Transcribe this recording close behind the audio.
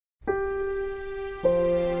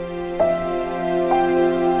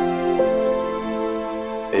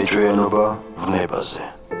Echvianoba Vnebaze.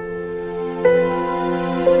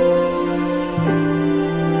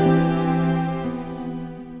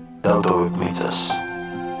 დავტოვებ მიწას,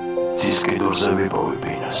 ცის კიდურზე ვიპოვე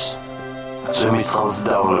ბინას. ძვემის წყალს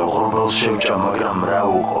დავლევ, ღრუბელს შევჭა, მაგრამ რა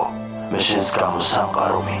უყო, მე შენს გამო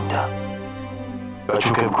სამყარო მინდა.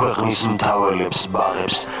 გაჩუქებ ქვეყნის მთაველებს,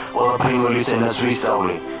 ბაღებს, ყველა ფრინველის ენას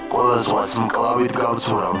ვისწავლი, ყველა ზღვას მკლავით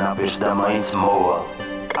გავცურავ ნაპირს და მაინც მოვალ,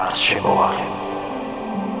 კარს შემოვაღებ.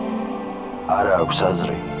 არა აქვს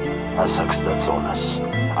აზრი, ასაკს და წონას.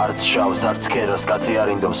 არც შავს, არც ქერას კაცი არ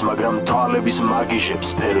ინდობს, მაგრამ თვალების მაგიჟებს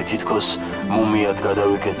ფერი თითქოს მუმიად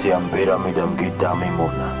გადავიქეცი ამ პირამიდამ კი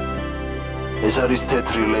დამიმონა. ეს არის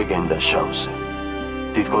თეთრი ლეგენდა შავზე.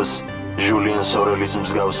 თითქოს ჟულიან სორელის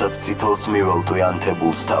მსგავსად წითელს მიველთვი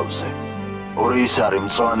ანთებულს თავზე. ორი ის არის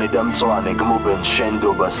მწვანე და მწვანე, გმობენ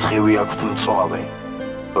შენდობას, სხივი აქვთ მწვავე.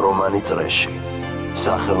 რომანი წრეში,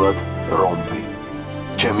 სახელად რომბი.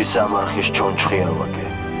 ჩემი სამარხის ჩონჩხია ვაკე.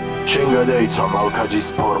 შენ გადაიცვა მალქაჯის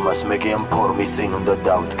ფორმას, მე კი ამ ფორმის წინ უნდა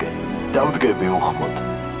დავდგე. დავდგები უხმოდ,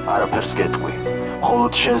 არაფერს გეტყვი,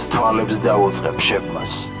 მხოლოდ შენს თვალებს დავოწყებ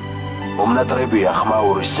შეფმას. მომნატრებია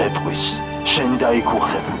ხმაურის სეტყვის, შენ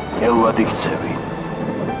დაიქუხებ, ელვად იქცევი.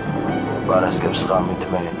 პარასკევს ღამით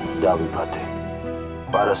მე დავიფათე,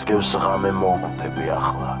 პარასკევს ღამე მოვკვდები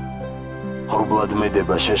ახლა. ღრუბლად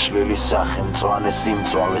მედება შეშლილი სახე, მწვანე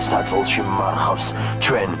სიმწვავე საწოლში მარხავს,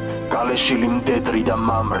 ჩვენ გალეშილი მდედრი და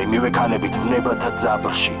მამრი, მივექანებით ვნებათა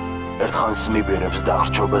ძაბრში. ერთხანს მიბირებს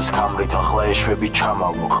დახრჩობას ქამრით, ახლა ეშვები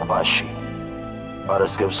ჩამალო ყბაში.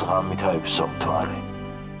 პარასკევს ღამით აიფსო მთვარე,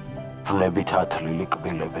 ვნებით ათლილი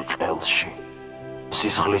კბილები ყელში.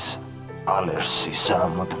 სისხლის ალერსი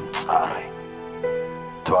სამოდ მწარე,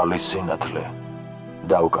 თვალის სინათლე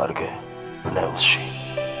დავკარგე ბნელში.